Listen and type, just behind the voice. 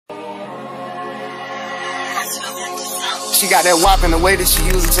She got that wop in the way that she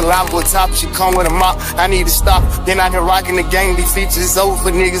uses to lava on top. She come with a mop, I need to stop. Then I can rockin' the game, these features over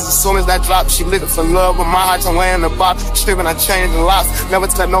for niggas as soon as I drop. She looking for love, but my heart's wearing the box. Stripping, I changed the locks. Never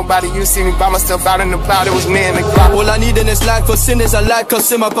tell nobody you see me by myself out in the cloud. It was me and the clock. All I need in this life for sin is a life, cause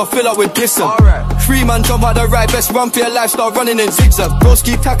sim up, I fill up with this. Free man jump out the right, best run for your life, start running in zigzag. Bros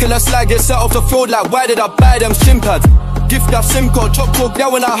keep tackling a slag, get set off the field like why did I buy them shin pads? Gift that SIM card, chop coke, yeah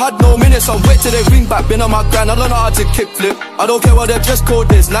when I had no minutes. I'm wait till they ring back, been on my grind, I don't know how to kick flip. I don't care what their dress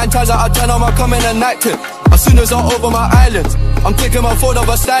code is, 9 times out of 10 I'm coming a night tip. As soon as I'm over my island, I'm taking my phone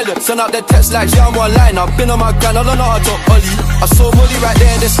over silent. Send out the text like yeah I'm online, I've been on my grind, I don't know how to ollie. I saw Molly right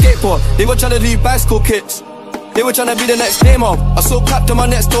there in the skateboard, they were trying to leave bicycle kits. They were trying to be the next name of. I saw Captain, my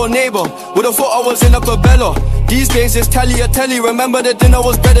next door neighbor. Would've thought I was in a Cabela. These days it's telly a telly. Remember the dinner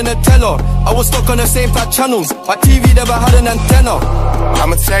was bread and a teller. I was stuck on the same fat channels. My TV never had an antenna.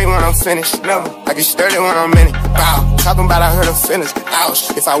 I'ma tell you when I'm finished. Never. I get sturdy when I'm in it. Bow. Talking about I heard I'm finished.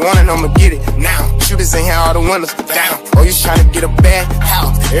 Ouch. If I want it, I'ma get it now. Shooters in here, all the windows down. Oh, you trying to get a bad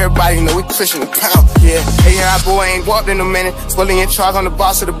house. Everybody know we pushing the pound. Yeah. Hey, yeah, our boy ain't walked in a minute. Fully in charge on the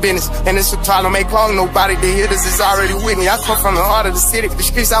boss of the business. And it's a problem, ain't calling nobody to hear this. Is already with me. I come from the heart of the city. The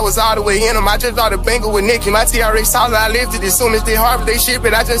streets, I was all the way in them. I just started banging with Nicky. My TRX solid, I lifted it. As soon as they harvest, they ship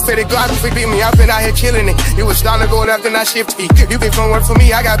it. I just fed it God to forgive me. I've been out here killing it. It was starting to go up, then I shifted. You can come work for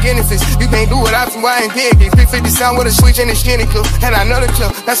me, I got benefits. You can't do what I do, I ain't big. 350 sound with a switch in the skinny clip. And another clip,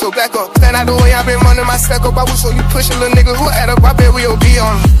 that's so back up. Stand out the way, I've been running my stack up. I wish so you push a little nigga who add up. I bet we'll be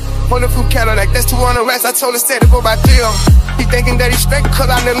on him. On the food Cadillac, that's 200 racks. I told him said to go by 3 of them. He thinking that he's straight, cause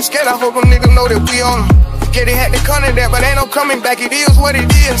I let him scared. I hope them niggas know that we on him. Yeah, they had to come in there, but ain't no coming back. It is what it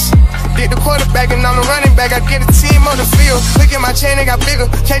is. Did the quarterback and I'm the running back. I get a team on the field. Look at my chain, they got bigger.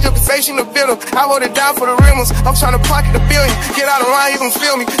 Change up the face in the builder. I hold it down for the real ones. I'm trying to pocket the billion. Get out around, you gon'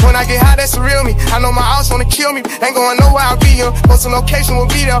 feel me. When I get high, that's the real me. I know my house wanna kill me. Ain't going nowhere, I'll be here. Post a location,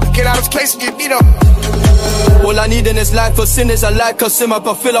 we'll be there. Get out of place and get beat up. All I need in this life for sin is a life, cause sim up,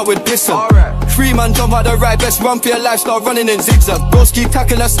 I fill up with this. Free man jump out the right, best run for your life, start running in zigzag. Bros keep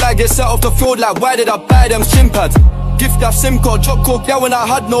tackling a slag, get set off the field like why did I buy them shin pads? Gift that SIM card, chop coke, yeah when I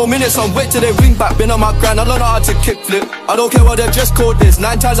had no minutes. I'm wait till they ring back, been on my grind, I don't know how to kick flip. I don't care what their dress code is,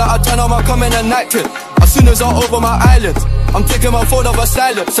 9 times out of 10 I'm coming a night tip. As soon as I'm over my island, I'm taking my phone over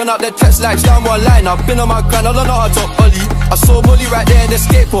silent. Send out the text like yeah I'm online, I've been on my grind, I don't know how to ollie. I saw Molly right there in the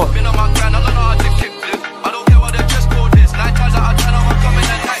skateboard, been on my grind, I don't know how